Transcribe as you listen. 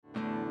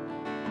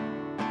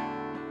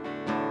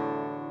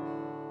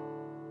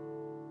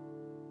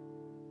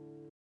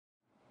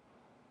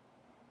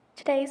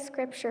Today's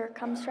scripture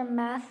comes from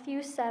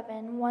Matthew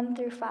 7, 1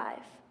 through 5.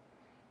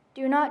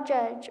 Do not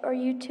judge, or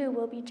you too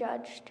will be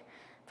judged.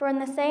 For in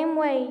the same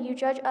way you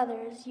judge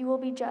others, you will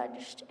be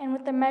judged, and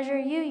with the measure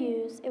you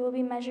use, it will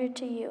be measured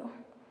to you.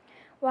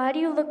 Why do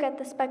you look at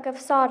the speck of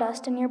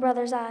sawdust in your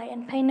brother's eye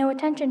and pay no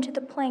attention to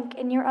the plank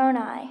in your own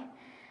eye?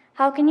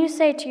 How can you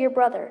say to your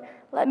brother,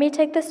 let me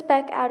take the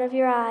speck out of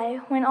your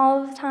eye, when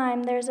all the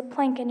time there is a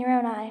plank in your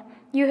own eye?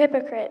 You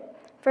hypocrite!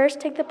 First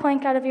take the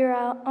plank out of your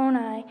own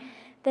eye,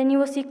 then you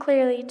will see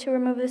clearly to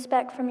remove the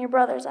speck from your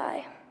brother's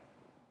eye.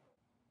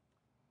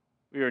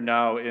 We are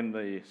now in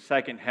the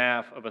second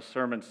half of a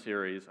sermon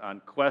series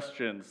on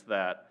questions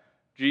that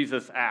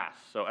Jesus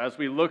asked. So as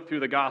we look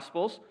through the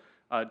Gospels,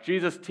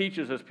 Jesus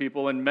teaches his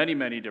people in many,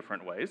 many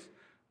different ways.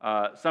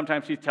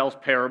 Sometimes he tells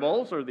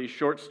parables or these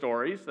short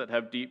stories that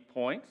have deep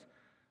points.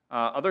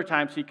 Other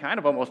times he kind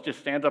of almost just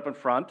stands up in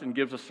front and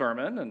gives a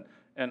sermon,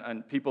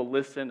 and people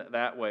listen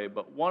that way.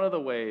 But one of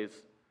the ways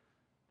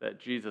that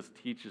Jesus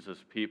teaches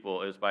his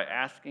people is by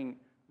asking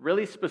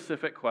really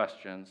specific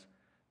questions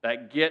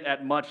that get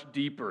at much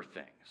deeper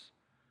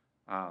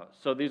things.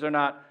 So these are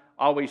not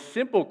always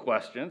simple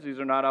questions.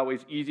 These are not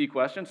always easy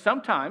questions.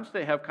 Sometimes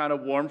they have kind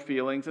of warm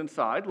feelings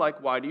inside,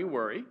 like, why do you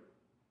worry?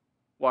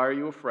 Why are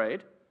you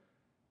afraid?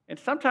 And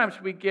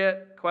sometimes we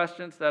get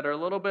questions that are a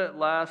little bit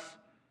less,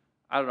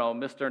 I don't know,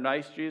 Mr.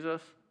 Nice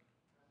Jesus,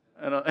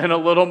 and a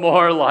little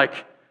more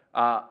like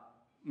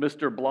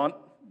Mr. Blunt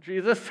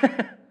Jesus,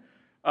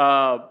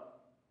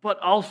 but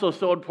also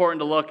so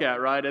important to look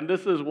at, right? And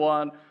this is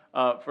one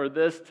for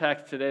this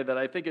text today that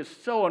I think is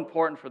so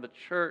important for the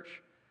church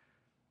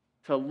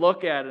to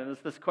look at, and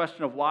it's this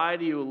question of why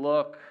do you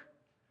look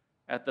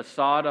at the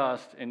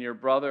sawdust in your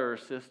brother or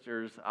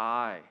sister's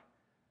eye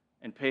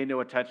and pay no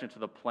attention to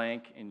the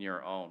plank in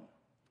your own?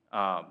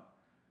 So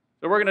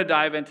we're going to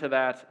dive into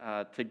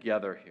that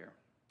together here.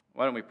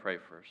 Why don't we pray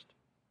first?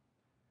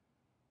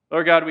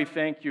 Lord God, we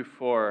thank you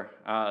for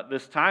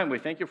this time. We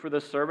thank you for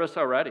this service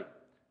already.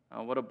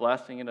 What a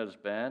blessing it has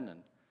been.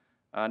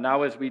 And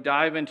now as we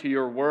dive into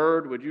your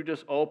word, would you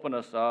just open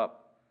us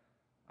up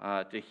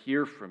to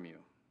hear from you?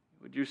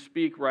 Would you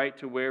speak right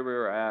to where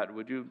we're at?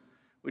 Would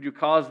you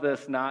cause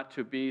this not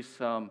to be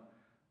some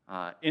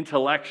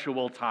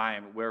intellectual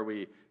time where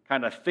we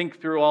kind of think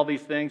through all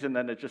these things and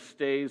then it just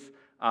stays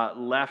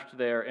left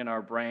there in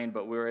our brain,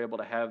 but we're able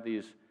to have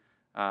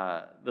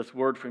this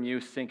word from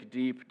you sink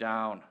deep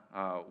down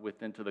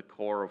into the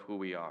core of who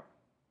we are.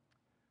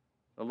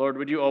 So Lord,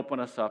 would you open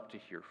us up to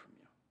hear from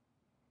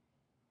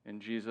you? In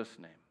Jesus'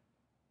 name,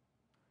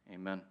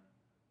 amen.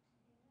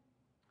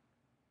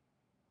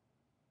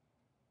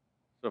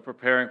 So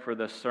preparing for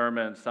this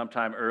sermon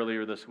sometime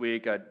earlier this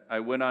week, I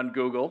went on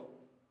Google,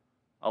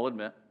 I'll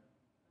admit,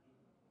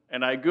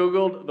 and I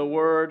Googled the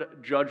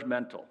word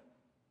judgmental.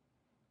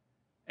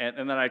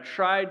 And then I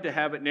tried to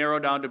have it narrow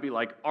down to be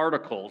like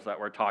articles that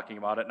were talking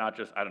about it, not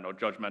just, I don't know,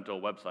 judgmental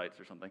websites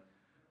or something.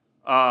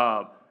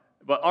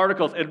 But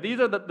articles, and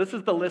this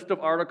is the list of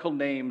article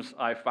names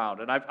I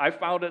found, and I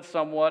found it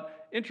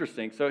somewhat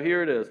interesting. So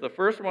here it is. The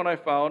first one I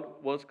found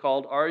was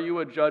called, Are You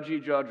a Judgy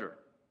Judger?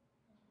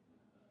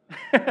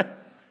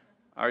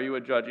 Are you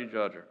a judgy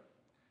judger?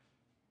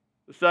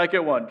 The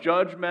second one,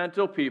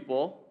 Judgmental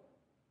People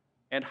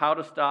and How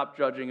to Stop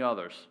Judging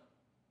Others.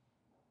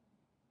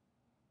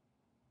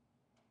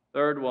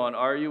 Third one,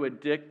 Are you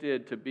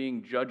addicted to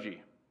being judgy?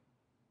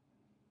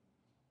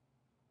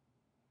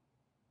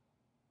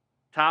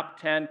 Top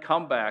 10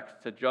 comebacks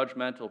to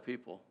judgmental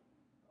people.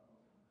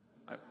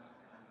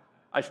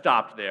 I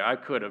stopped there. I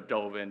could have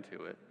dove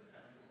into it.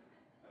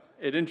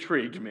 It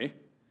intrigued me.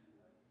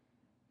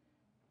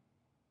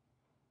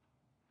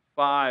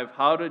 5,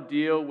 how to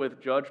deal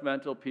with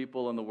judgmental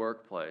people in the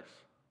workplace.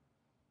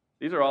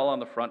 These are all on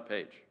the front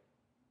page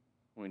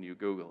when you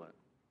Google it.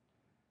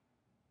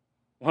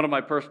 One of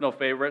my personal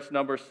favorites,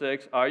 number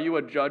 6, are you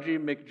a judgy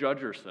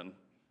McJudgerson?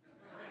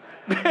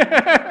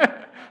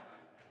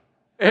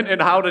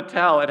 and how to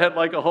tell. It had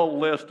like a whole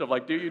list of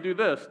like, do you do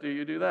this? Do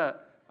you do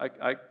that?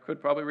 I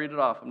could probably read it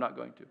off. I'm not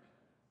going to.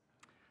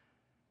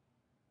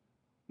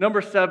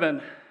 Number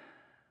 7,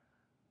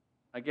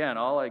 again,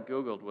 all I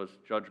Googled was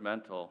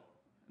judgmental.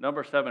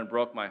 Number 7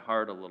 broke my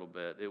heart a little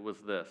bit. It was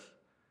this.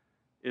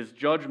 Is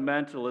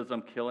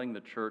judgmentalism killing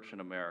the church in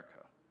America?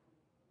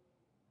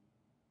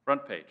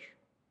 Front page.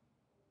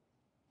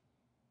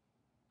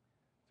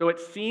 So it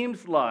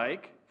seems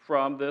like,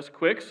 from this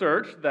quick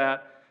search,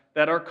 that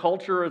our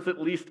culture is at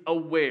least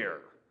aware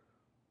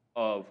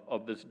of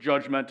this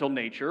judgmental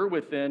nature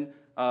within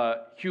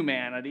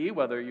humanity,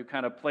 whether you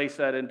kind of place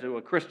that into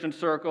a Christian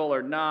circle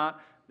or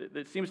not.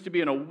 There seems to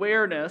be an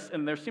awareness,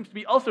 and there seems to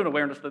be also an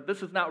awareness that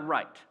this is not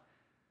right.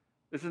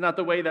 This is not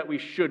the way that we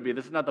should be.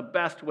 This is not the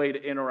best way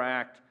to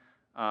interact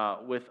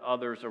with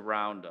others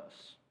around us.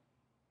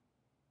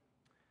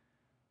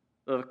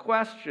 So the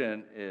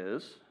question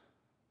is,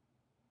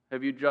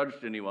 have you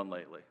judged anyone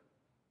lately?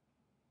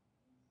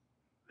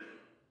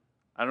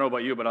 I don't know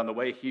about you, but on the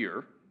way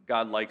here,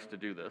 God likes to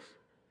do this.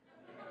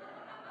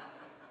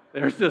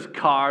 There's this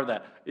car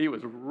that he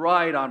was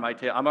right on my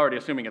tail. I'm already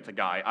assuming it's a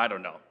guy. I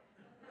don't know.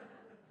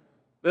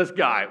 This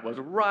guy was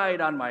right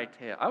on my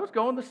tail. I was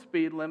going the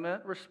speed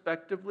limit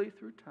respectively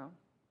through town.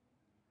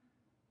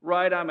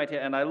 Right on my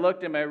tail. And I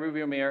looked in my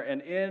rearview mirror,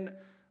 and in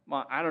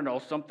my, I don't know,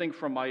 something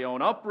from my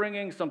own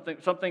upbringing,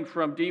 something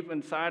from deep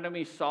inside of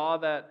me saw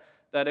that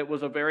it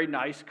was a very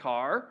nice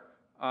car.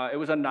 It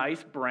was a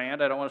nice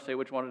brand. I don't want to say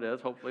which one it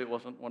is. Hopefully it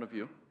wasn't one of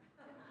you.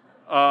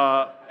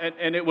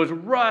 And it was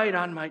right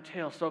on my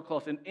tail, so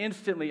close. And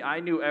instantly I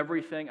knew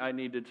everything I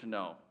needed to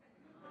know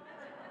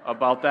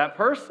about that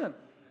person.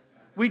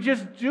 We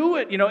just do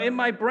it. In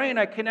my brain,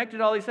 I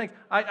connected all these things.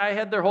 I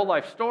had their whole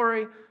life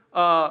story.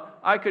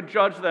 I could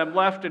judge them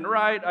left and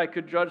right. I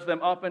could judge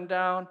them up and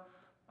down.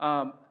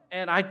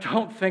 And I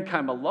don't think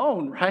I'm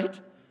alone, right?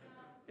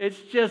 It's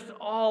just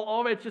all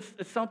over.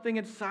 It's something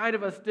inside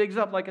of us digs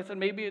up. Like I said,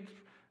 maybe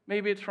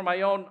it's from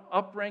my own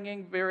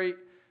upbringing, very,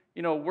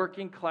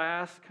 working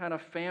class kind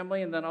of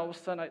family. And then all of a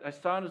sudden, I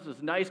saw him as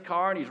this nice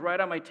car, and he's right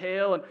on my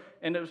tail.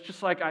 And it was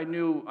just like I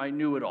knew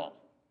it all.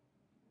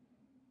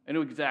 I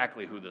knew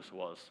exactly who this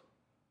was.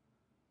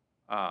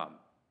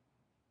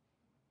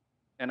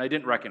 And I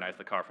didn't recognize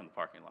the car from the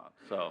parking lot.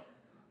 So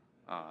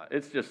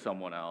it's just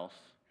someone else.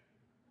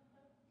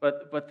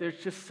 But there's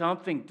just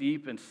something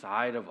deep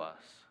inside of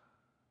us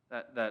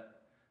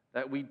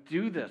that we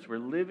do this. We're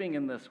living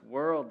in this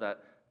world that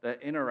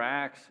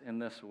interacts in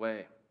this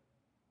way.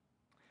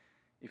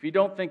 If you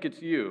don't think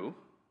it's you,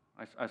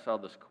 I saw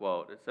this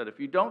quote. It said, if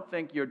you don't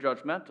think you're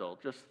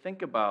judgmental, just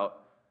think about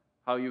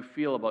how you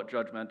feel about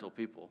judgmental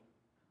people.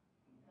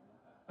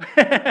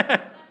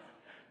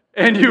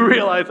 And you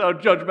realize how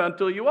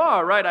judgmental you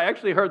are, right? I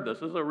actually heard this.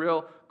 This is a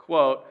real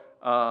quote.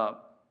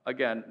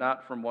 Again,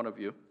 not from one of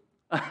you.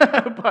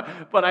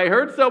 but I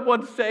heard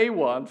someone say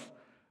once,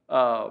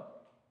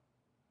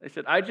 they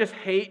said, I just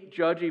hate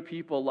judgy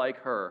people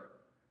like her.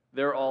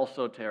 They're all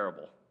so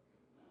terrible.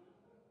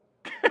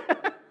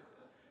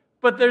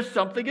 But there's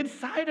something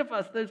inside of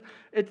us.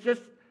 It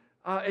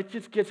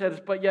just gets at us.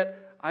 But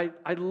yet,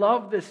 I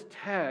love this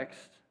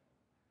text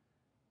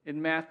in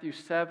Matthew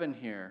 7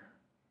 here,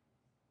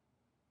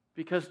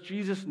 because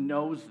Jesus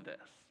knows this.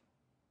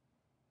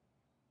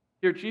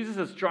 Here, Jesus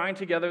is drawing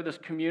together this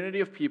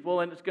community of people,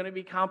 and it's going to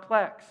be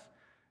complex,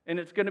 and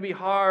it's going to be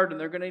hard, and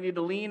they're going to need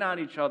to lean on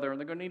each other, and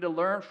they're going to need to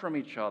learn from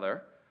each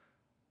other.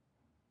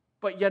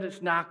 But yet,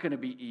 it's not going to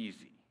be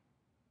easy.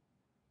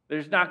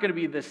 There's not going to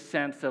be this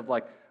sense of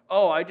like,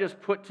 oh, I just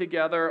put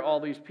together all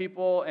these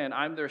people, and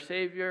I'm their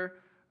Savior,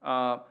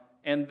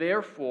 and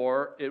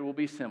therefore, it will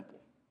be simple.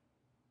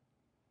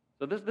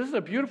 So this is a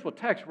beautiful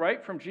text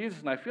right from Jesus,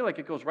 and I feel like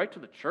it goes right to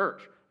the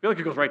church. I feel like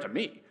it goes right to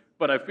me,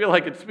 but I feel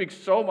like it speaks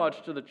so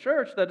much to the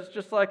church that it's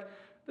just like,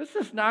 this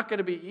is not going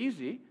to be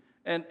easy,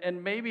 and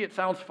maybe it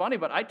sounds funny,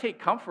 but I take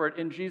comfort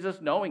in Jesus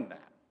knowing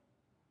that.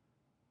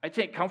 I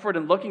take comfort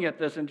in looking at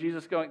this and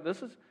Jesus going,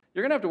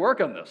 you're going to have to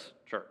work on this,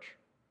 church.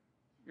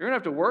 You're going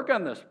to have to work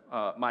on this,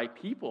 my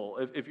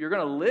people, if you're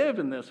going to live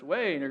in this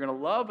way and you're going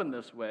to love in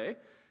this way.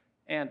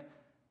 And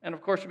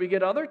of course, we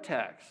get other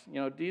texts.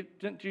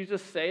 Didn't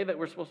Jesus say that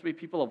we're supposed to be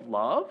people of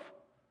love,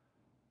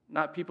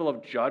 not people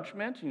of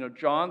judgment?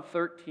 John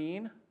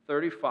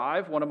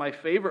 13:35, one of my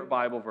favorite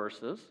Bible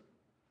verses.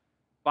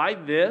 By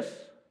this,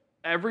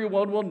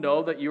 everyone will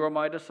know that you are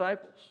my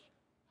disciples,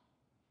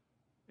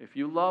 if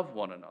you love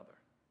one another.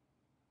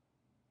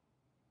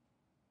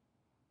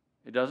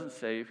 It doesn't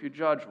say if you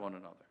judge one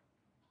another.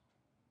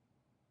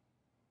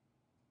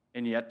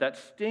 And yet that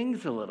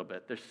stings a little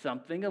bit. There's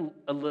something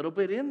a little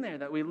bit in there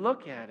that we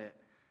look at it.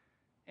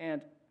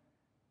 And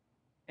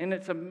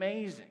it's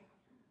amazing.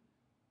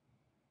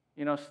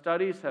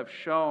 Studies have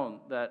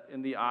shown that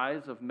in the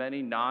eyes of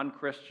many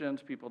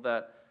non-Christians, people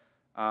that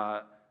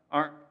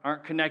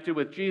aren't connected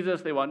with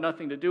Jesus, they want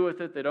nothing to do with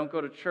it, they don't go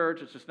to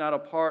church, it's just not a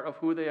part of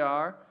who they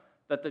are,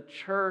 that the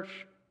church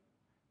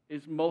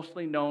is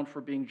mostly known for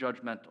being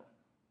judgmental.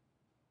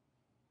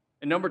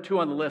 And number 2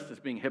 on the list is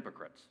being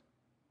hypocrites.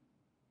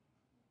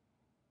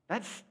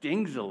 That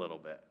stings a little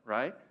bit,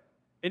 right?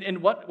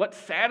 And what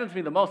saddens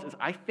me the most is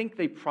I think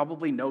they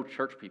probably know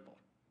church people.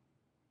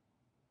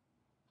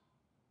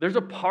 There's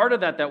a part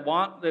of that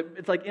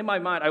it's like in my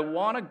mind, I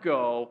want to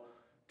go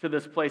to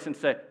this place and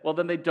say, well,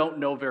 then they don't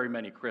know very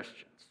many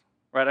Christians,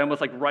 right? I almost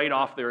like write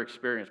off their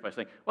experience by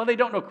saying, well, they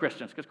don't know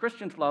Christians because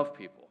Christians love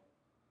people.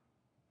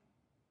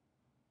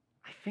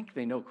 I think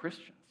they know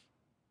Christians.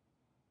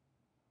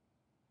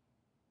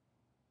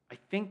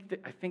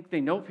 I think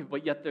they know people,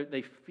 but yet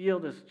they feel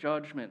this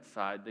judgment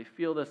side. They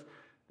feel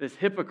this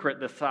hypocrite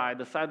the side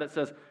that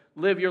says,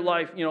 live your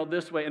life,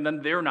 this way, and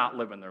then they're not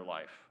living their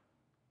life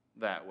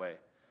that way.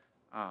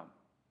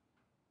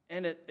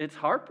 And it's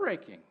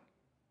heartbreaking.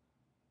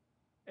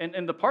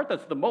 And the part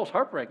that's the most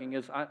heartbreaking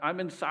is I'm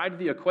inside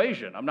the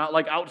equation. I'm not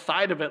like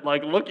outside of it,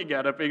 like looking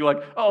at it, being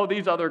like, oh,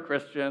 these other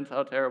Christians,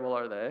 how terrible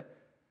are they?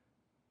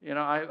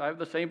 I have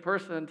the same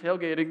person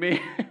tailgating me,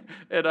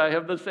 and I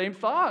have the same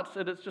thoughts,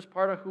 and it's just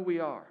part of who we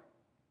are.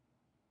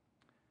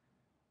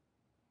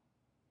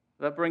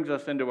 That brings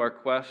us into our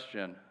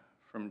question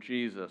from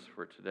Jesus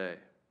for today.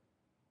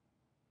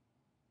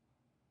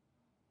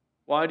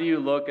 Why do you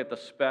look at the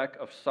speck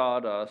of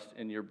sawdust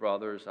in your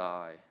brother's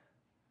eye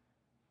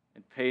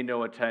and pay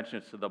no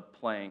attention to the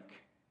plank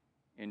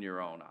in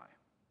your own eye?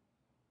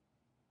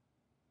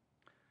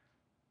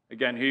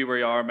 Again, here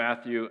we are,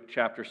 Matthew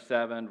chapter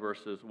 7,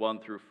 verses 1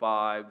 through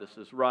 5. This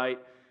is right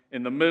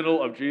in the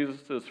middle of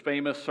Jesus'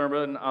 famous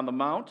Sermon on the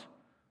Mount.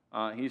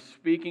 He's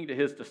speaking to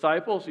his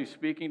disciples. He's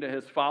speaking to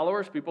his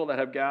followers, people that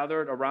have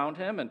gathered around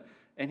him.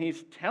 And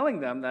he's telling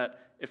them that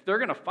if they're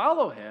going to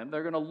follow him,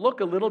 they're going to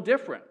look a little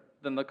different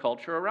than the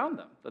culture around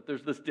them. That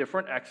there's this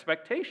different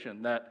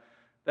expectation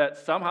that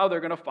somehow they're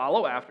going to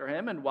follow after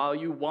him. And while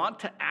you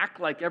want to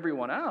act like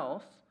everyone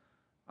else,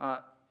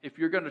 if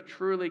you're going to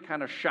truly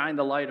kind of shine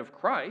the light of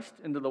Christ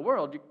into the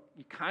world,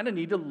 you kind of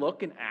need to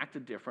look and act a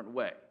different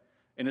way.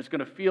 And it's going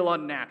to feel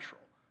unnatural,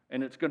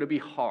 and it's going to be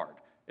hard.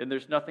 And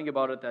there's nothing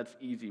about it that's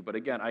easy. But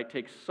again, I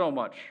take so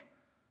much,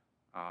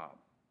 I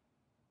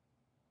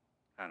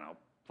don't know,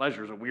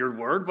 pleasure is a weird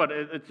word, but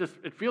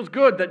it feels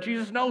good that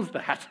Jesus knows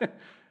that. It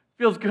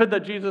feels good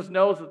that Jesus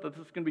knows that this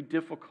is going to be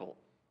difficult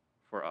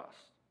for us.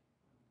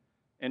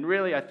 And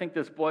really, I think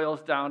this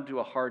boils down to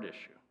a heart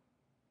issue.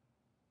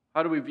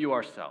 How do we view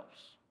ourselves?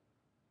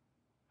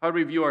 How do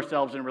we view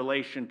ourselves in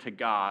relation to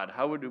God?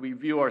 How do we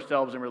view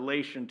ourselves in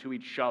relation to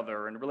each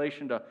other, in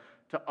relation to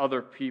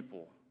other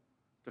people,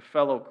 to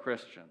fellow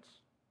Christians?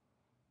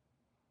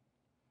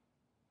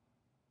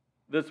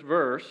 This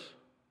verse,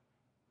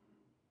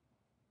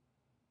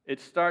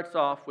 it starts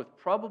off with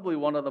probably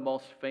one of the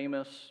most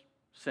famous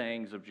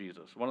sayings of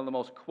Jesus, one of the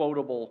most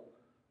quotable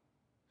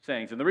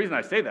sayings. And the reason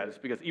I say that is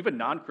because even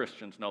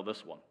non-Christians know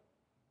this one.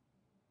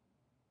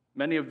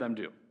 Many of them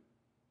do.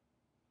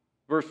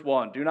 Verse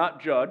 1, do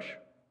not judge,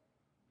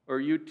 or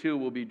you too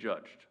will be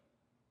judged.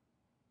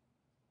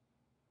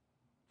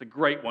 It's a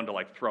great one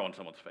to throw in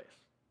someone's face,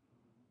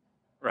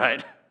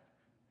 right?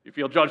 You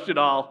feel judged at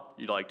all,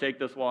 you take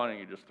this one and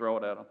you just throw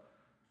it at them.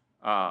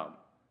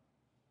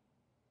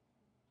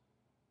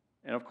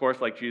 And of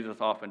course, like Jesus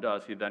often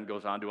does, he then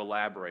goes on to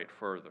elaborate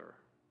further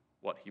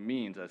what he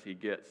means as he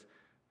gets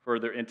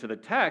further into the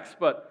text.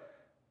 But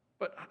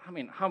I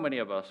mean, how many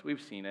of us,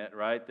 we've seen it,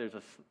 right? There's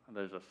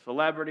a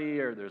celebrity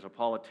or there's a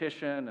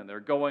politician and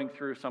they're going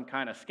through some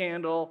kind of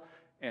scandal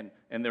and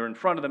they're in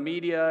front of the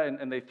media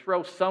and they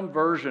throw some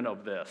version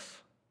of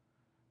this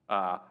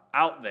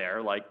out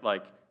there, like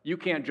you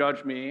can't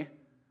judge me,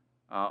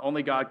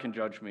 only God can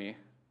judge me,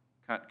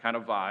 kind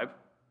of vibe.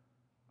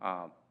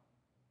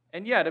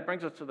 And yet it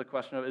brings us to the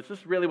question of, is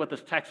this really what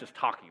this text is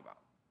talking about?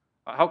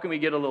 How can we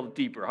get a little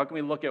deeper? How can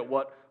we look at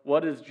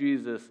what is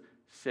Jesus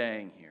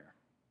saying here?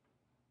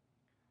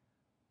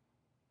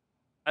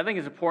 I think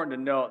it's important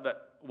to note that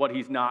what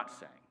he's not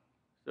saying.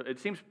 So it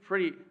seems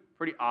pretty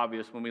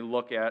obvious when we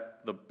look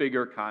at the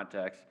bigger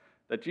context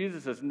that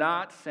Jesus is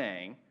not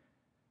saying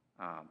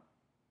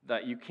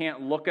that you can't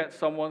look at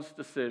someone's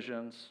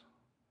decisions,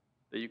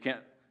 that you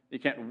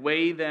can't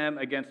weigh them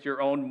against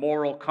your own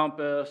moral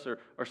compass,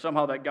 or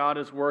somehow that God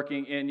is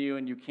working in you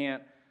and you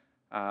can't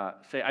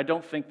say, I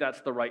don't think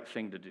that's the right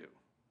thing to do.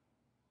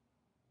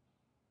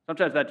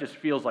 Sometimes that just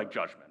feels like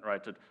judgment,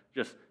 right? To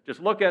just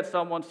look at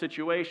someone's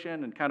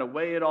situation and kind of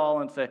weigh it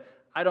all and say,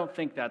 I don't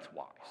think that's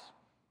wise.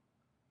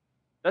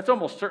 That's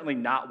almost certainly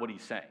not what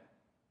he's saying.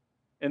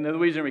 And the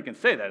reason we can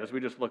say that is we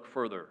just look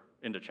further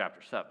into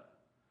chapter 7.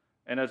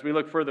 And as we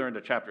look further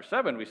into chapter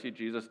 7, we see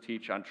Jesus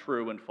teach on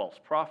true and false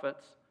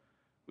prophets.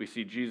 We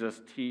see Jesus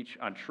teach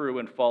on true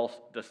and false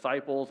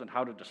disciples and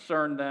how to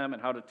discern them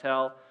and how to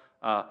tell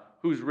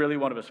who's really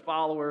one of his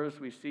followers.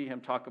 We see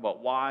him talk about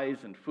wise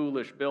and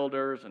foolish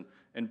builders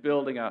and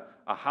building a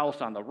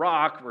house on the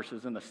rock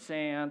versus in the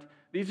sand.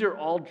 These are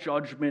all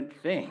judgment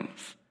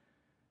things.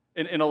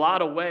 In a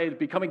lot of ways,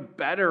 becoming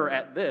better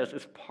at this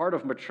is part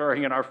of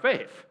maturing in our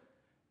faith.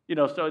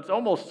 So it's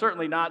almost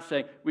certainly not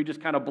saying we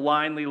just kind of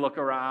blindly look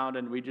around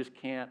and we just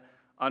can't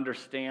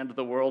understand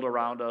the world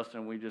around us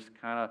and we just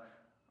kind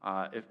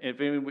of,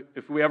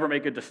 if we ever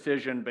make a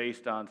decision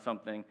based on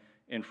something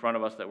in front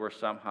of us that we're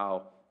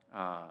somehow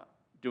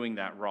doing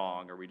that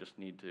wrong, or we just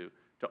need to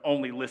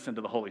only listen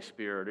to the Holy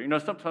Spirit, or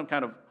some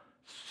kind of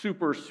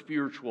super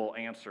spiritual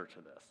answer to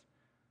this.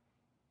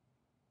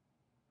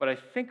 But I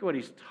think what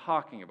he's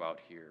talking about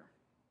here,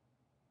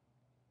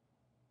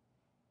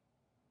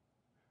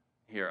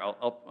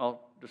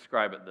 I'll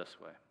describe it this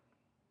way.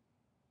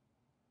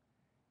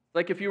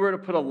 Like if you were to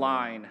put a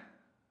line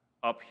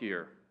up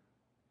here,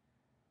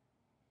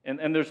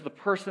 and there's the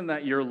person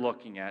that you're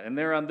looking at, and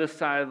they're on this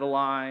side of the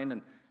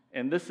line,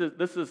 and this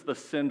is the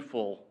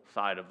sinful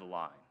side of the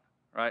line,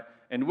 right?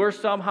 And we're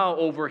somehow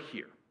over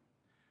here.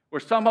 We're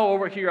somehow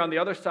over here on the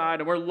other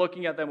side, and we're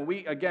looking at them.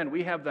 And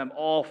we have them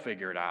all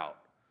figured out.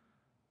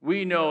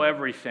 We know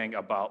everything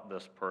about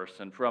this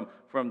person from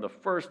the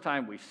first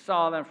time we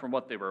saw them, from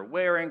what they were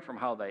wearing, from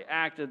how they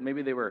acted.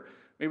 Maybe they were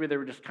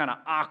just kind of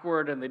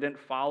awkward and they didn't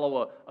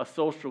follow a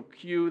social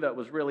cue that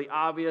was really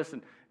obvious,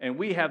 and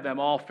we have them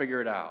all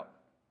figured out.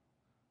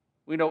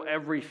 We know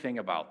everything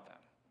about them.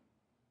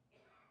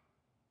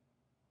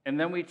 And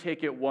then we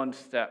take it one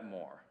step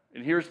more.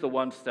 And here's the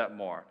one step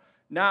more.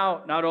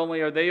 now not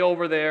only are they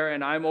over there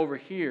and I'm over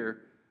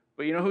here,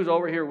 but you know who's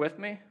over here with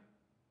me?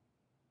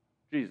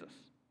 Jesus.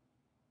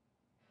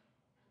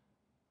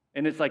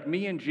 And it's like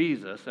me and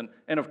Jesus,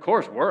 and of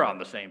course we're on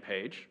the same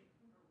page.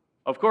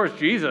 Of course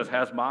Jesus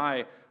has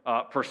my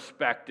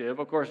perspective.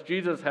 Of course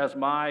Jesus has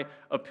my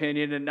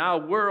opinion, and now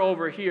we're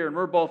over here and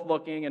we're both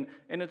looking, and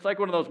it's like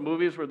one of those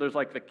movies where there's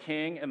like the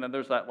king and then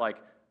there's that like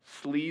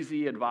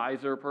sleazy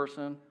advisor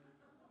person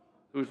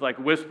who's like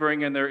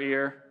whispering in their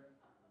ear.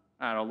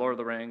 I don't know, Lord of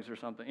the Rings or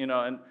something, you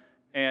know,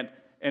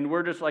 and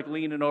we're just like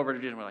leaning over to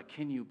Jesus and we're like,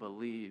 can you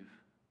believe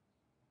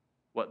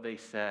what they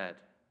said?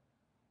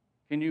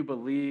 Can you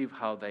believe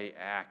how they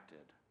acted?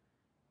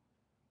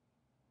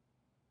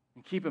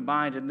 And keep in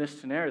mind, in this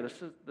scenario,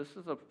 this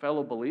is a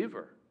fellow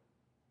believer.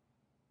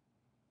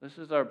 This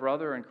is our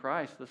brother in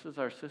Christ. This is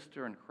our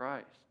sister in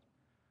Christ.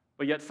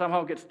 But yet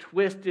somehow it gets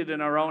twisted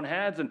in our own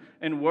heads,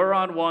 and we're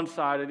on one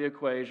side of the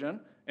equation,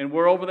 and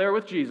we're over there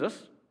with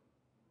Jesus.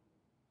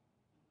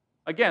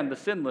 Again, the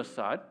sinless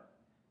side,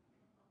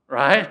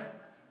 right?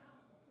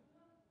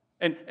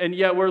 And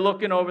yet we're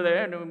looking over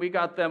there, and we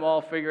got them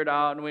all figured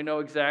out, and we know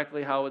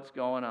exactly how it's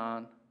going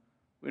on.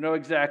 We know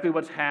exactly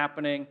what's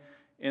happening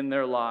in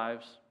their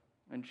lives.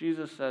 And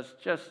Jesus says,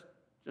 just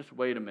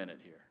wait a minute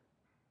here.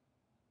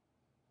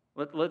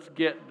 Let's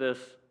get this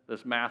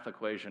math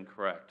equation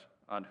correct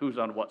on who's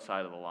on what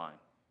side of the line.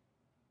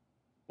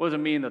 What does it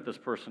mean that this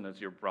person is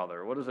your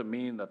brother? What does it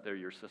mean that they're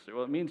your sister?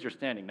 Well, it means you're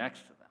standing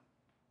next to them.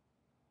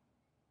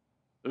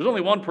 There's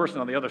only one person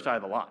on the other side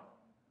of the line.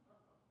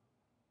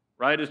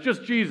 Right? It's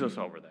just Jesus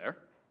over there.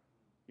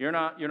 You're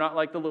not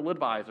like the little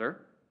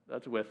advisor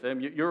that's with him.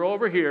 You're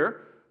over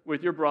here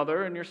with your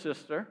brother and your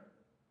sister,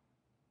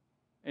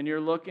 and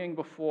you're looking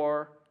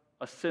before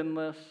a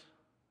sinless,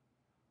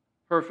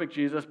 perfect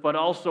Jesus, but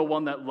also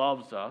one that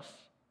loves us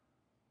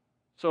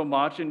so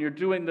much, and you're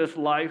doing this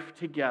life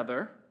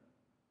together,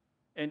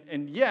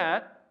 and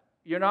yet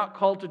you're not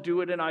called to do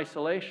it in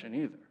isolation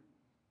either.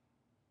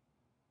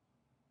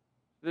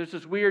 There's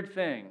this weird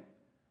thing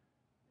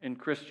in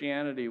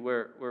Christianity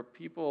where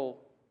people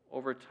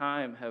over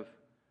time have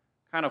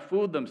kind of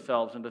fooled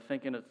themselves into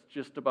thinking it's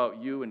just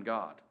about you and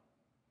God.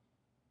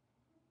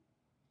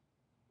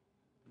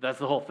 That's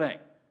the whole thing.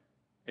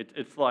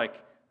 It's like,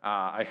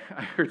 I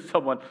heard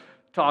someone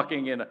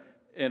talking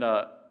in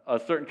a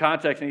certain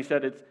context, and he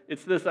said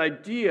it's this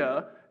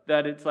idea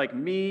that it's like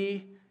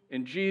me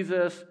and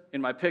Jesus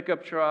in my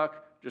pickup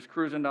truck just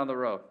cruising down the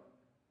road.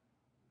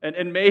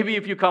 And maybe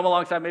if you come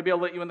alongside, maybe I'll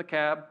let you in the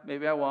cab,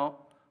 maybe I won't.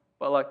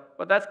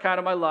 But that's kind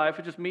of my life.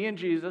 It's just me and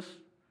Jesus,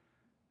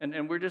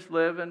 and we're just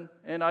living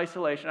in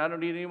isolation. I don't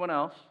need anyone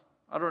else.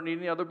 I don't need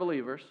any other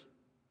believers.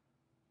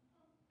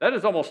 That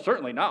is almost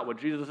certainly not what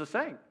Jesus is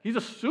saying. He's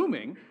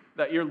assuming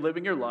that you're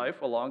living your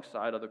life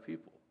alongside other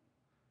people.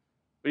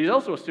 But he's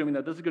also assuming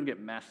that this is going to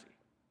get messy,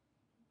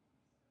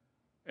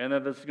 and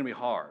that this is going to be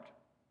hard.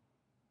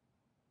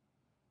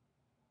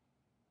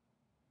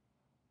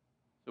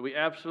 So we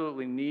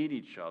absolutely need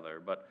each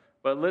other, but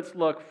let's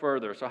look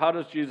further. So how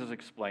does Jesus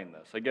explain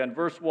this? Again,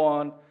 verse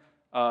 1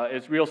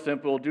 is real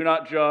simple. Do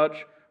not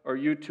judge, or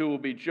you too will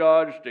be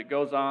judged. It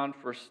goes on,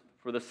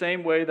 for the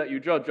same way that you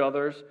judge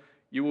others,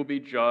 you will be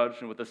judged,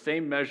 and with the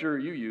same measure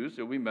you use,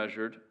 it will be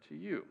measured to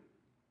you.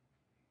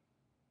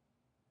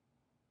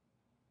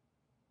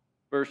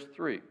 Verse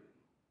 3.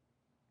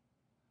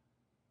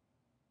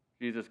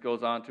 Jesus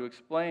goes on to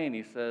explain.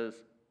 He says,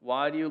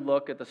 why do you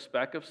look at the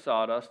speck of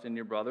sawdust in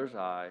your brother's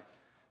eye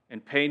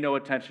and pay no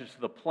attention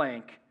to the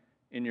plank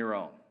in your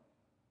own?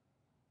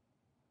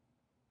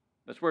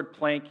 This word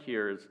plank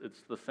here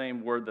it's the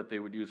same word that they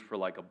would use for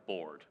like a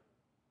board.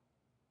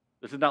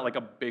 This is not like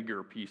a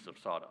bigger piece of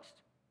sawdust.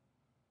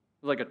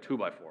 It's like a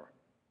 2x4.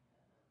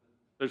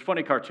 There's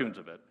funny cartoons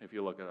of it if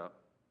you look it up.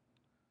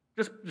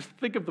 Just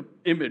think of the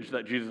image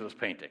that Jesus is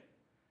painting.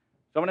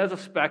 Someone has a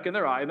speck in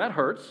their eye, and that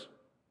hurts.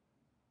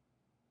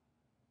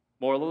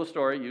 Moral of the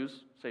story, use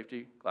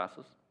safety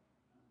glasses.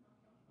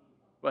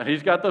 But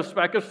he's got the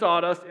speck of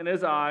sawdust in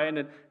his eye,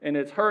 and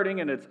it's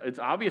hurting, and it's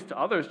obvious to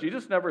others.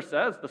 Jesus never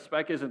says the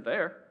speck isn't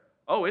there.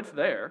 Oh, it's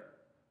there.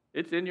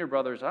 It's in your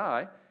brother's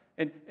eye.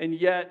 And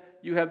yet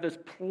you have this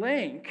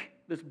plank,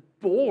 this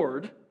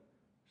board,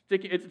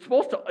 sticking. It's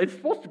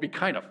supposed to be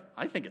kind of,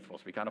 I think it's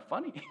supposed to be kind of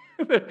funny.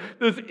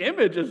 This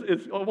image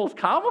is almost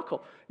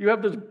comical. You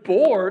have this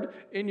board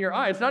in your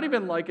eye. It's not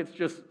even like it's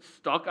just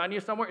stuck on you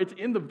somewhere. It's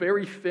in the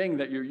very thing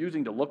that you're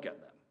using to look at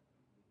them.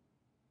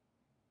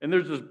 And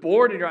there's this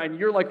board in your eye, and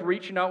you're like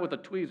reaching out with the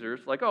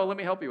tweezers, like, oh, let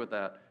me help you with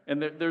that. And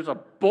there's a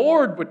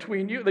board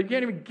between you. They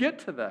can't even get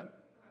to them.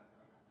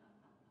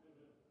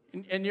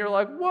 And you're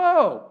like,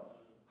 whoa,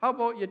 how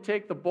about you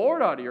take the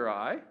board out of your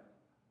eye?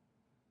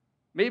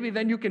 Maybe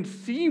then you can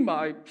see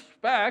my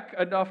speck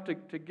enough to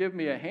give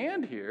me a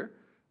hand here.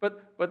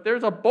 But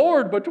there's a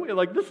board between,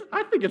 like this.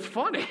 I think it's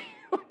funny.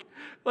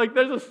 like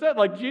there's a set,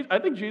 like I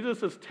think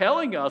Jesus is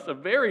telling us a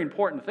very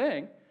important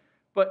thing,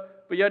 but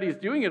yet he's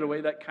doing it in a way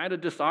that kind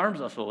of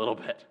disarms us a little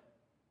bit.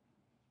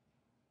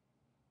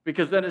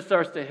 Because then it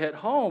starts to hit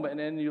home, and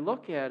then you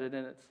look at it,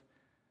 and it's,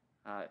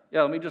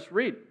 let me just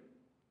read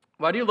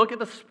Why do you look at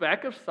the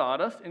speck of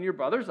sawdust in your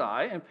brother's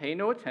eye and pay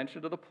no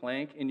attention to the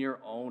plank in your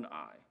own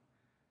eye?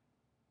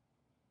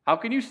 How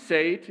can you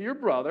say to your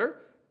brother,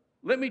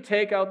 let me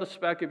take out the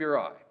speck of your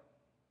eye,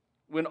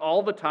 when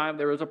all the time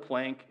there is a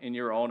plank in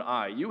your own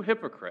eye? You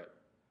hypocrite.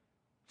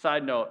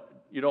 Side note,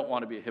 you don't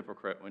want to be a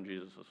hypocrite when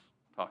Jesus is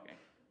talking.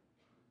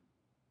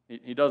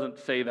 He doesn't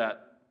say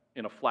that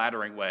in a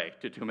flattering way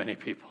to too many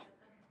people.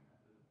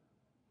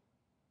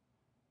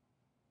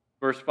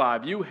 Verse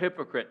 5, you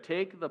hypocrite,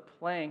 take the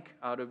plank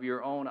out of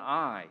your own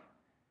eye.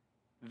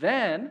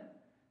 Then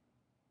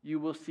you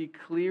will see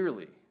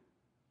clearly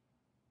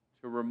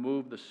to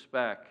remove the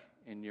speck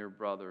in your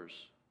brother's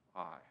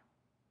eye.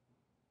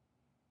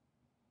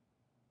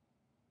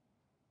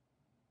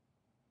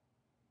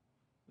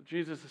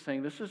 Jesus is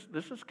saying this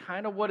is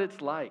kind of what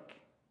it's like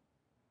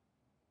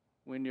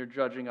when you're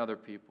judging other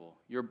people.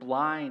 You're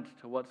blind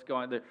to what's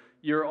going on.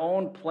 Your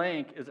own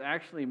plank is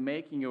actually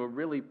making you a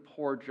really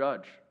poor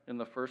judge in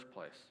the first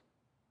place.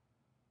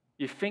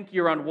 You think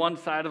you're on one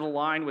side of the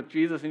line with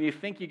Jesus and you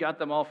think you got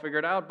them all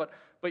figured out,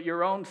 but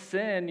your own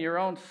sin, your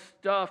own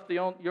stuff,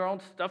 your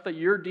own stuff that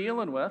you're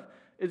dealing with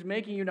is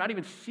making you not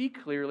even see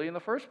clearly in the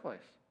first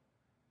place.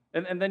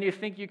 And then you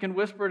think you can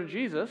whisper to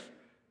Jesus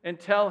and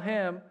tell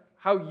him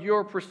how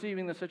you're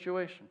perceiving the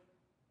situation.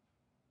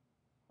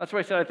 That's why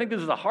I said I think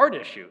this is a hard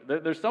issue.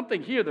 There's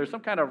something here, there's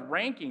some kind of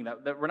ranking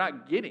that we're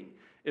not getting.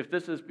 If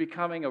this is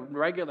becoming a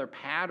regular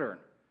pattern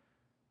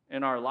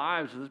in our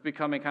lives, this is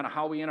becoming kind of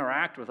how we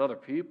interact with other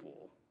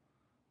people.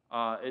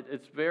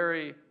 It's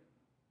very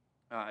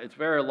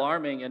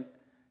alarming. And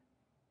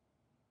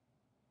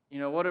you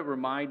know what it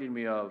reminded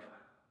me of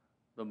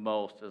the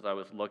most as I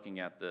was looking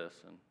at this,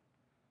 and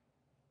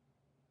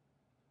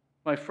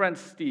my friend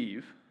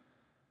Steve,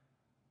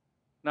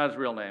 not his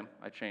real name,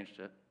 I changed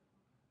it.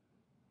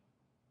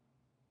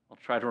 I'll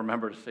try to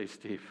remember to say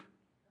Steve.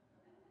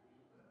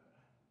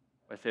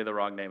 If I say the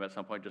wrong name at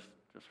some point, just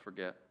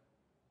forget.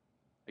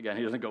 Again,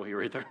 he doesn't go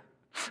here either.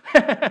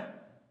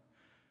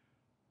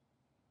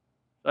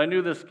 I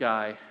knew this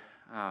guy,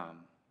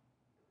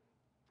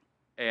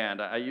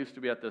 and I used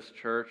to be at this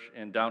church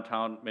in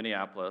downtown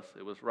Minneapolis.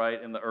 It was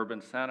right in the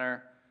urban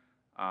center.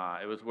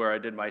 It was where I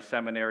did my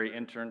seminary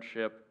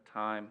internship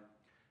time.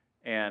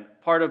 And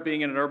part of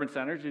being in an urban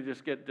center is you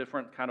just get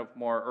different kind of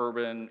more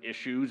urban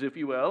issues, if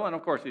you will. And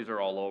of course, these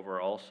are all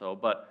over also.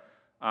 But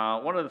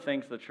one of the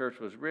things the church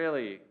was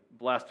really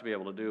blessed to be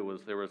able to do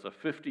was there was a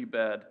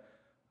 50-bed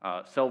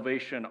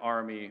Salvation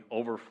Army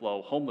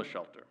overflow homeless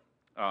shelter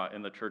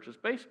in the church's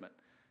basement.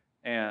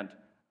 And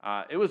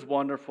it was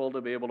wonderful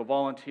to be able to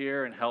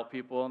volunteer and help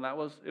people. And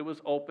it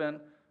was open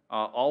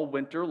all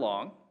winter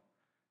long.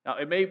 Now,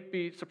 it may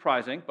be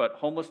surprising, but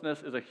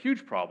homelessness is a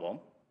huge problem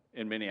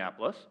in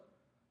Minneapolis.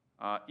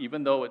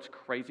 Even though it's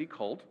crazy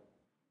cold,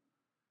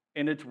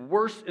 and it's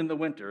worse in the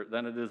winter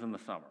than it is in the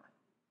summer.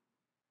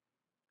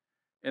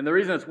 And the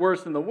reason it's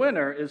worse in the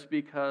winter is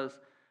because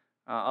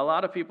a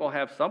lot of people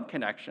have some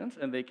connections,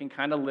 and they can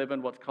kind of live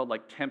in what's called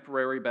like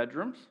temporary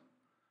bedrooms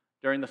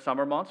during the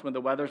summer months when the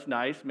weather's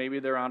nice.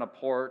 Maybe they're on a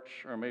porch,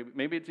 or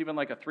maybe it's even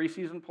like a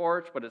 3-season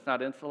porch, but it's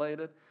not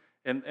insulated.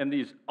 And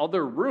these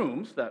other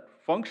rooms that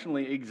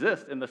functionally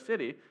exist in the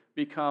city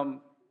become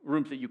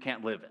rooms that you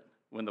can't live in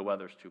when the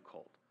weather's too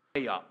cold.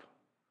 Way up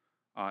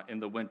in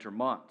the winter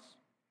months.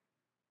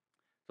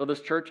 So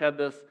this church had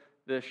this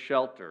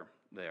shelter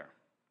there.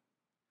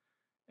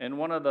 And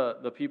one of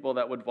the people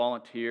that would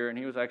volunteer, and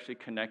he was actually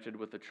connected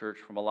with the church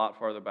from a lot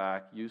farther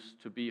back,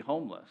 used to be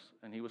homeless.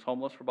 And he was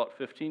homeless for about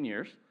 15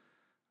 years.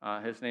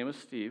 His name is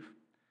Steve.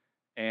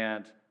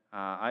 And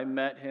I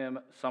met him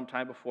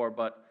sometime before,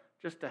 but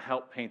just to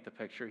help paint the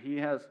picture, he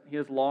has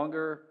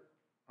longer,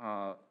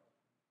 not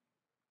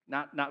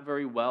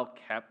very well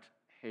kept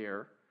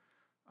hair,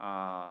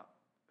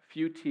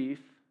 few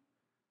teeth.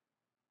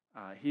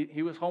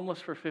 He was homeless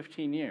for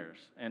 15 years,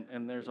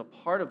 and there's a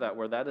part of that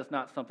where that is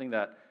not something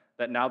that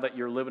now that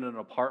you're living in an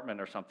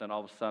apartment or something,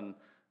 all of a sudden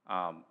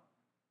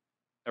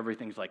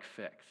everything's like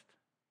fixed.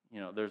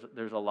 You know,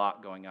 there's a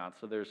lot going on.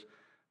 So there's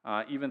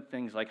even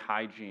things like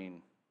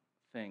hygiene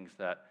things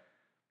that,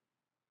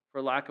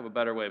 for lack of a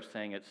better way of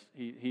saying it,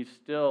 he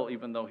still,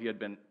 even though he had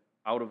been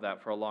out of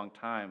that for a long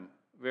time,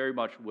 very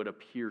much would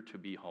appear to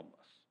be homeless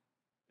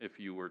if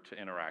you were to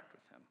interact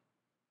with him.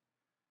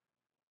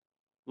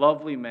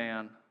 Lovely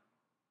man,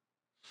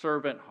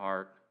 servant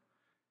heart,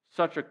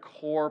 such a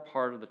core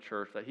part of the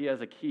church that he has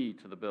a key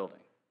to the building.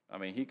 I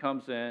mean, he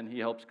comes in, he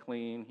helps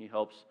clean, he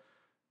helps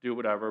do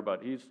whatever,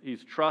 but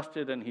he's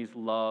trusted and he's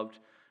loved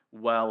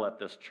well at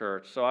this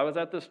church. So I was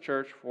at this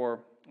church for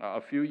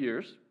a few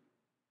years.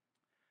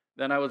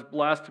 Then I was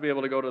blessed to be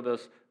able to go to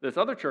this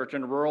other church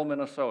in rural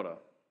Minnesota.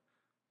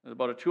 It was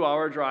about a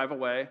 2-hour drive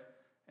away,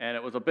 and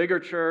it was a bigger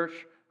church.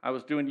 I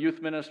was doing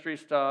youth ministry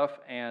stuff,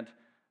 and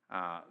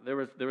there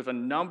was a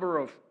number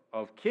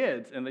of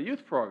kids in the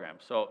youth program.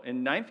 So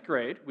in 9th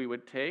grade, we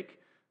would take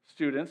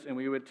students and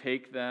we would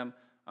take them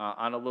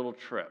on a little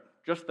trip,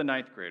 just the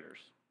 9th graders.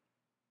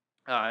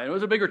 And it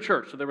was a bigger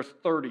church, so there was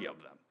 30 of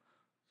them.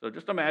 So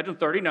just imagine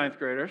 30 9th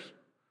graders.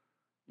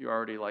 You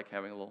already like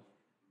having a little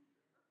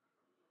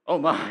Oh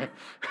my.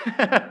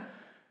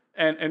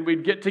 And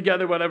we'd get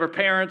together, whatever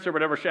parents or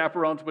whatever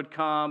chaperones would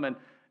come.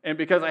 And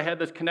because I had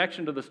this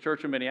connection to this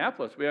church in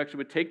Minneapolis, we actually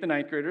would take the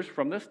ninth graders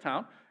from this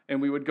town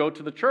and we would go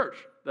to the church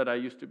that I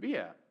used to be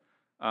at.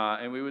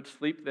 And we would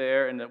sleep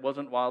there, and it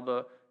wasn't while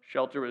the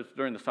shelter was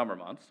during the summer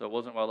months, so it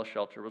wasn't while the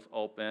shelter was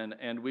open.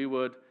 And we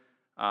would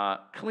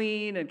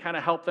clean and kind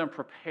of help them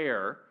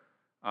prepare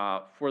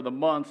for the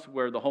months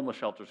where the homeless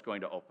shelter is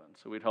going to open.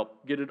 So we'd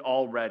help get it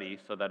all ready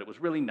so that it was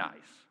really nice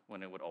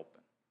when it would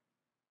open.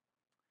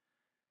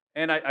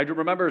 And I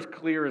remember as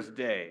clear as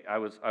day. I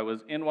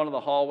was in one of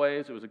the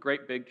hallways. It was a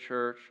great big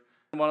church.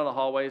 In one of the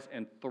hallways,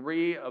 and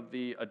 3 of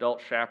the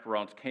adult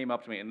chaperones came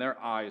up to me, and their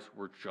eyes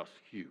were just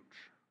huge.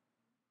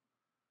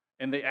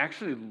 And they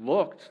actually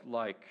looked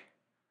like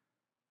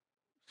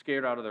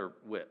scared out of their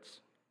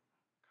wits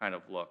kind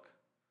of look.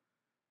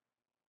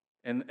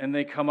 And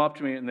they come up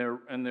to me, and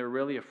they're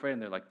really afraid,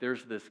 and they're like,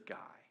 there's this guy.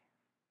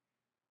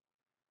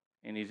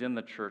 And he's in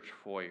the church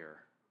foyer.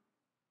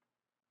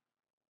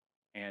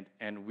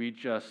 And we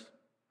just,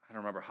 I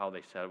don't remember how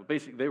they said it, but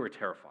basically they were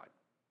terrified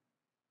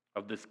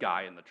of this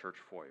guy in the church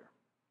foyer.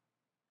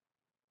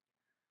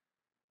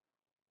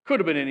 Could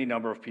have been any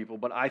number of people,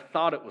 but I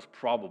thought it was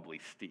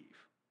probably Steve.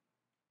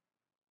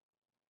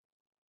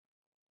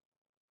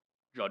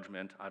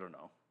 Judgment, I don't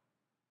know.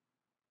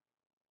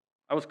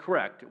 I was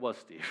correct, it was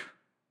Steve.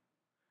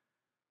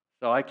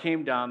 So I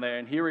came down there,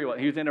 and here he was.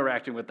 He was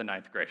interacting with the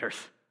ninth graders.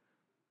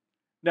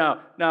 Now,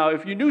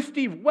 if you knew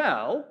Steve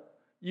well,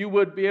 you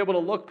would be able to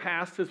look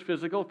past his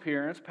physical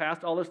appearance,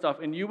 past all this stuff,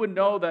 and you would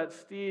know that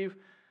Steve,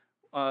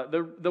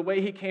 the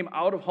way he came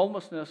out of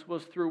homelessness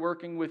was through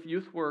working with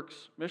YouthWorks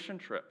mission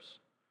trips,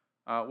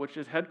 which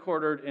is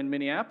headquartered in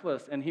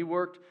Minneapolis, and he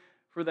worked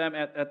for them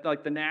at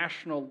like the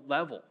national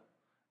level.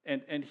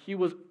 And he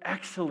was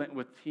excellent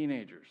with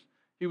teenagers.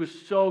 He was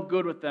so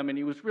good with them, and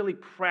he was really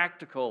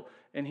practical,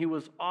 and he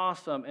was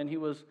awesome, and he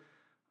was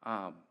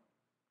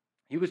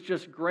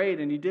just great,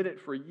 and he did it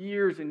for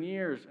years and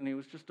years, and he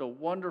was just a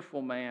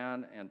wonderful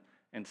man,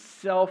 and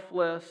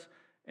selfless,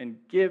 and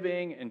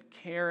giving, and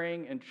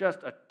caring, and just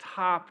a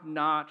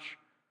top-notch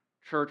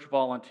church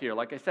volunteer.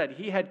 Like I said,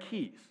 he had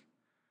keys.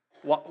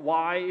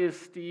 Why is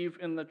Steve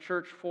in the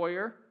church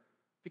foyer?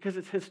 Because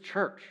it's his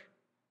church.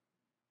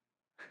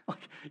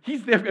 Like,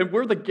 he's there, and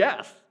we're the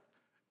guests.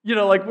 You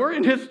know, like, we're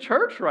in his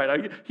church,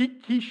 right?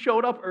 He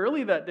showed up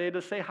early that day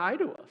to say hi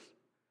to us.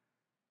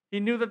 He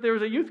knew that there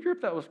was a youth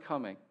group that was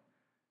coming,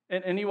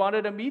 and he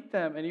wanted to meet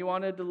them, and he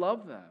wanted to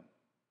love them.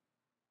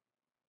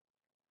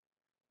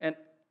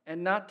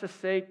 And not to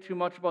say too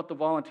much about the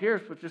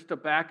volunteers, but just to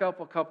back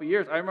up a couple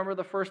years, I remember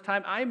the first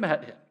time I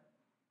met him.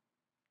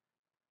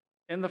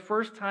 And the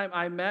first time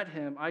I met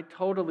him, I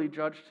totally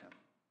judged him.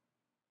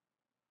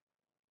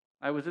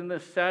 I was in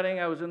this setting,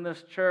 I was in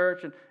this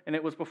church, and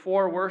it was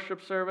before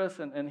worship service,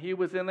 and he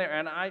was in there,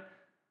 and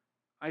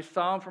I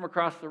saw him from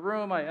across the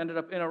room. I ended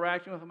up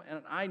interacting with him,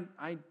 and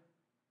I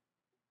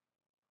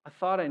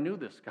thought I knew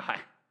this guy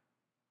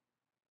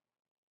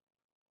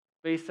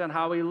based on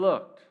how he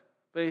looked,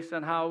 based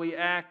on how he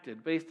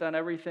acted, based on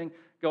everything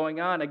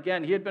going on.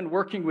 Again, he had been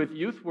working with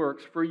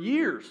YouthWorks for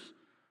years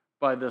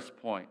by this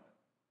point.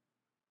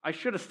 I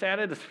should have sat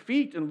at his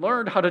feet and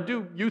learned how to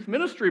do youth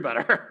ministry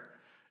better.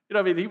 You know,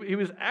 I mean, he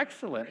was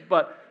excellent,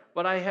 but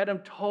I had him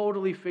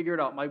totally figured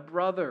out. My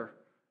brother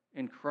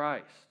in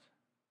Christ.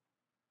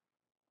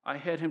 I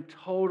had him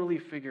totally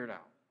figured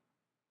out.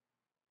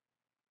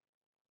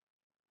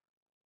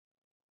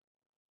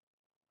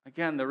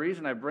 Again, the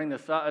reason I bring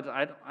this up is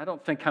I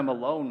don't think I'm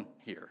alone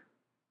here.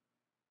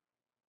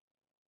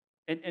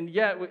 And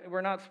yet,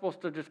 we're not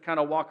supposed to just kind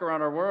of walk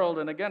around our world.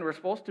 And again, we're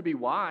supposed to be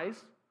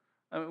wise.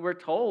 I mean, we're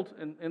told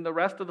in the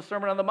rest of the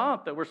Sermon on the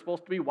Mount that we're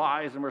supposed to be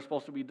wise and we're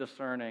supposed to be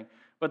discerning.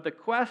 But the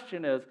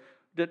question is,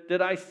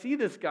 did I see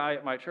this guy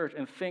at my church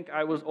and think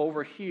I was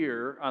over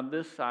here on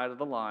this side of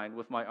the line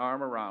with my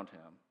arm around him,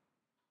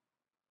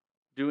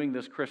 doing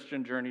this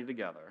Christian journey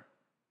together?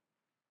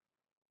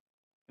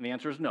 And the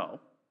answer is no,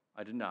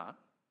 I did not.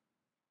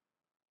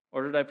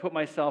 Or did I put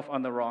myself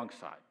on the wrong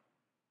side?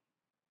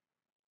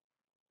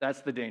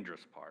 That's the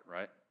dangerous part,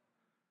 right?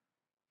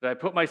 Did I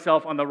put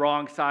myself on the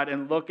wrong side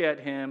and look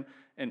at him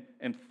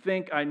and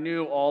think I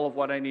knew all of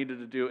what I needed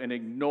to do and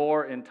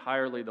ignore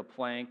entirely the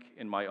plank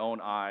in my own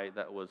eye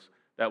that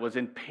was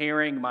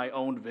impairing my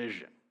own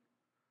vision,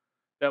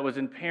 that was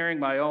impairing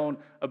my own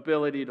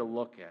ability to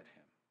look at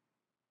him?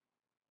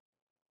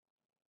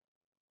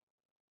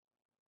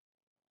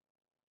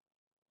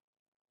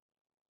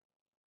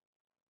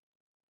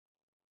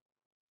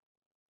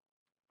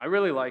 I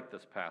really like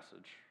this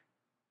passage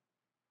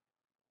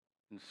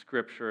in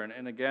Scripture,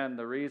 and again,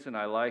 the reason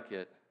I like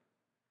it,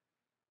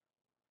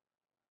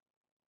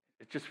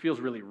 it just feels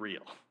really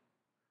real.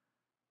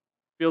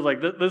 Feels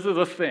like this is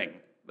a thing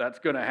that's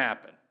going to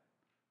happen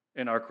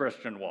in our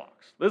Christian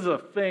walks. This is a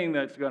thing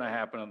that's going to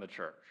happen in the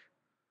church.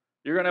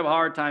 You're going to have a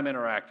hard time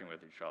interacting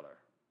with each other.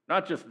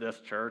 Not just this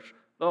church,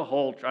 the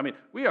whole church. I mean,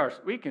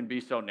 we can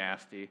be so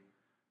nasty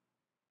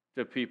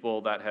to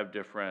people that have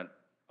different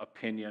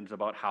opinions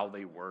about how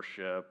they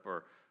worship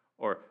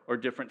or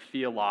different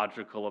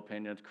theological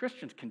opinions.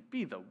 Christians can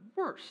be the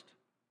worst.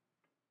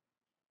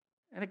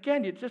 And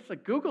again, you just a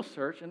Google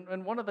search,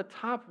 and one of the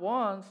top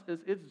ones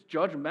is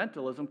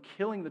judgmentalism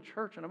killing the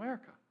church in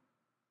America.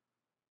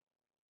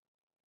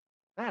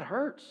 That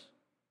hurts.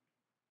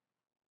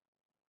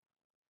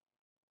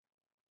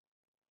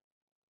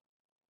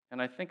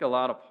 And I think a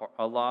lot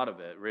of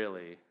it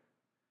really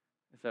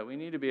is that we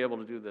need to be able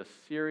to do this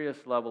serious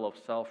level of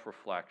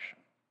self-reflection,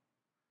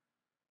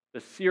 the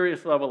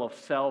serious level of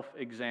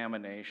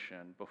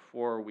self-examination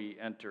before we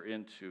enter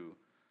into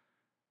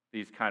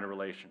these kind of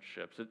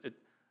relationships.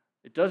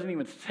 It doesn't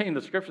even say in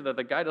the scripture that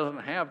the guy doesn't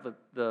have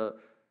the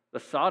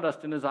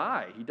sawdust in his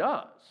eye. He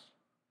does.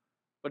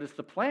 But it's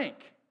the plank.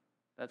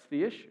 That's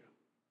the issue.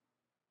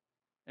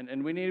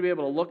 And we need to be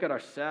able to look at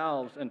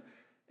ourselves,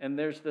 and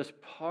there's this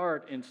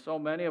part in so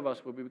many of us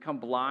where we become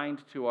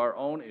blind to our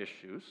own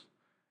issues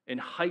and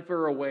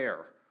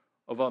hyper-aware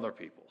of other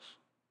people's.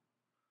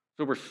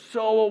 So we're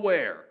so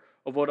aware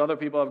of what other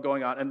people have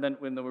going on, and then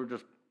we're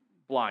just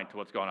blind to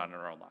what's going on in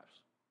our own lives.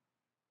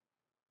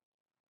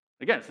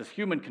 Again, it's this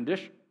human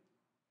condition.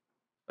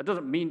 That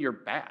doesn't mean you're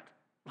bad.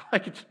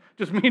 Like, it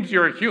just means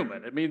you're a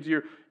human. It means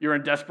you're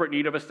in desperate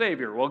need of a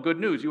Savior. Well, good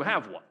news, you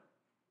have one.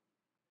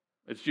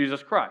 It's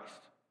Jesus Christ.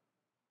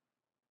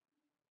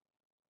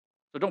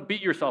 So don't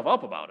beat yourself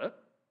up about it.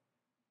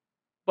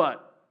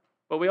 But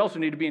we also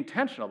need to be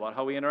intentional about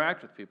how we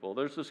interact with people.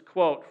 There's this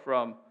quote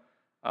from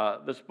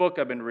this book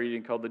I've been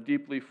reading called The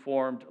Deeply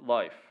Formed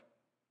Life.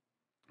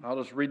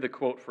 I'll just read the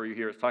quote for you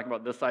here. It's talking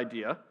about this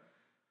idea.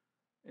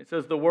 It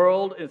says, "The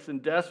world is in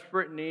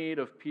desperate need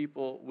of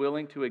people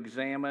willing to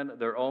examine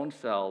their own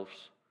selves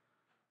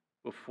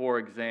before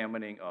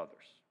examining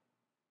others.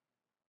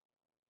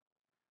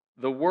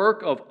 The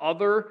work of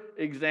other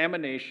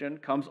examination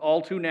comes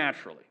all too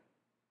naturally.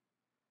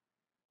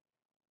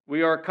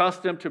 We are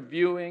accustomed to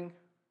viewing,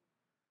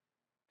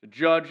 to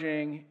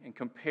judging, and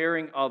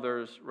comparing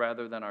others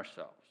rather than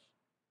ourselves.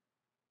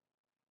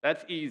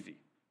 That's easy.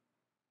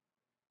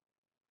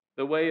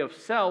 The way of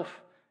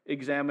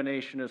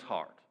self-examination is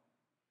hard.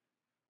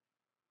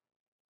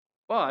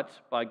 But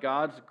by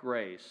God's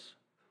grace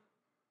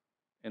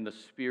and the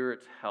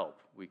Spirit's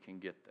help, we can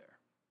get there."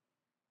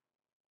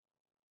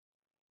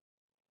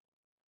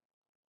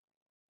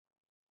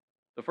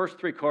 The first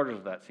 3 quarters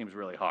of that seems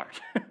really hard.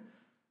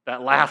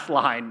 That last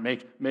line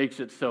makes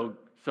it so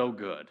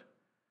good,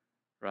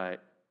 right?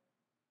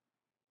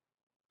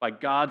 By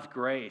God's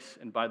grace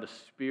and by the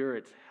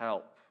Spirit's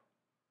help,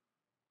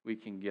 we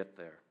can get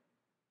there.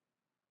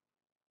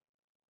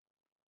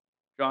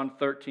 John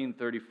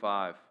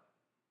 13:35.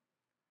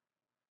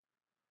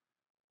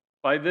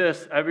 "By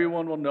this,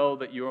 everyone will know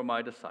that you are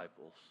my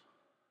disciples,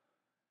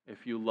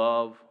 if you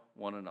love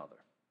one another."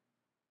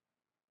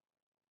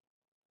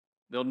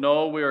 They'll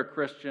know we are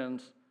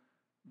Christians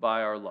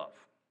by our love.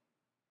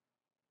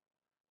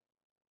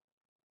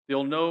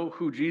 They'll know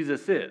who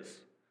Jesus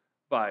is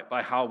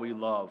by how we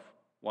love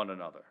one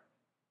another.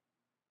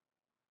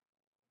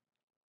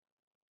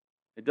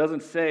 It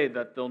doesn't say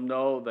that they'll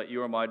know that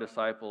you are my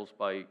disciples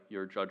by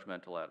your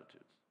judgmental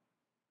attitudes.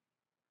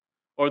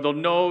 Or they'll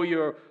know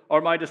you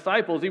are my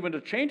disciples, even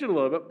to change it a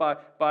little bit,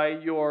 by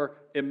your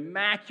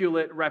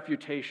immaculate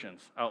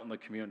reputations out in the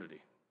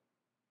community.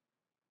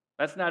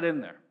 That's not in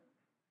there.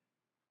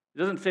 It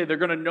doesn't say they're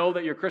going to know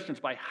that you're Christians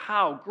by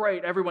how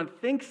great everyone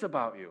thinks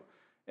about you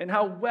and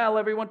how well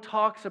everyone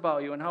talks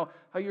about you and how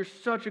you're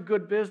such a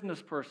good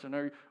business person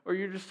or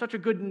you're just such a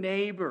good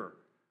neighbor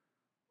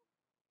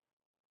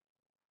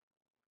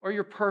or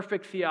your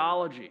perfect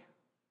theology,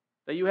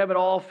 that you have it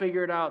all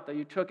figured out, that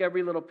you took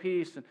every little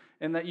piece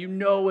and that you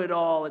know it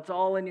all. It's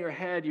all in your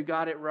head. You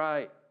got it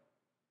right.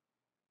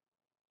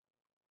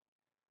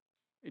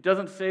 It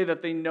doesn't say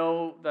that they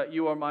know that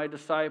you are my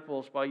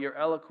disciples by your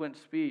eloquent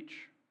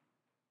speech,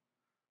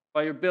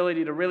 by your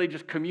ability to really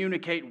just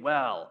communicate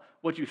well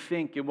what you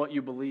think and what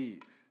you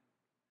believe.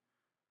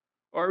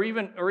 Or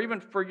even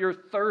for your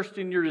thirst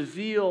and your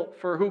zeal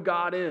for who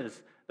God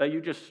is, that you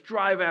just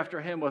strive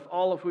after Him with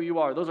all of who you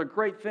are. Those are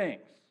great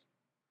things.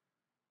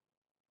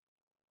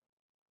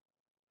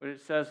 But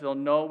it says they'll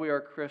know we are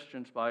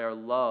Christians by our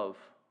love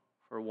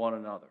for one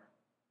another.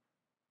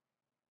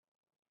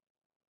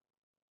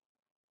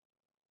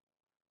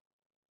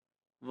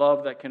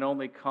 Love that can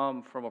only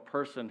come from a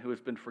person who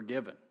has been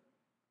forgiven.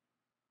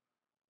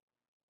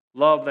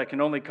 Love that can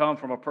only come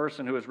from a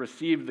person who has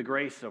received the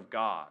grace of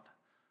God.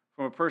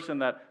 From a person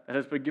that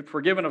has been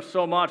forgiven of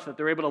so much that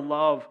they're able to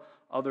love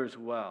others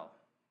well.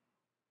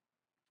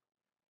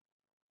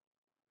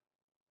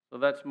 So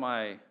that's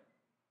my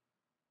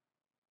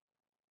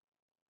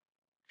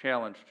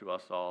challenge to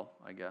us all,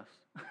 I guess.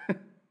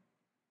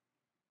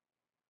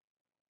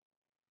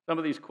 Some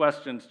of these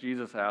questions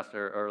Jesus asked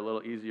are a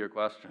little easier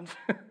questions.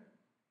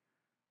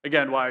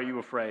 Again, why are you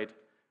afraid?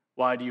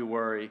 Why do you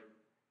worry?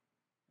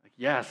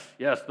 Yes,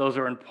 those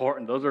are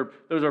important. Those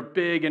are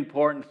big,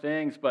 important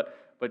things. But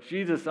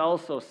Jesus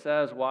also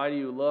says, why do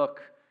you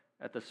look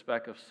at the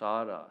speck of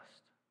sawdust?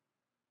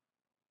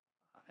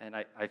 And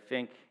I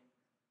think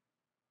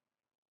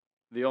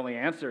the only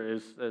answer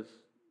is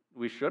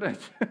we shouldn't.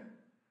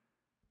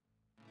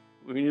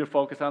 We need to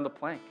focus on the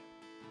plank.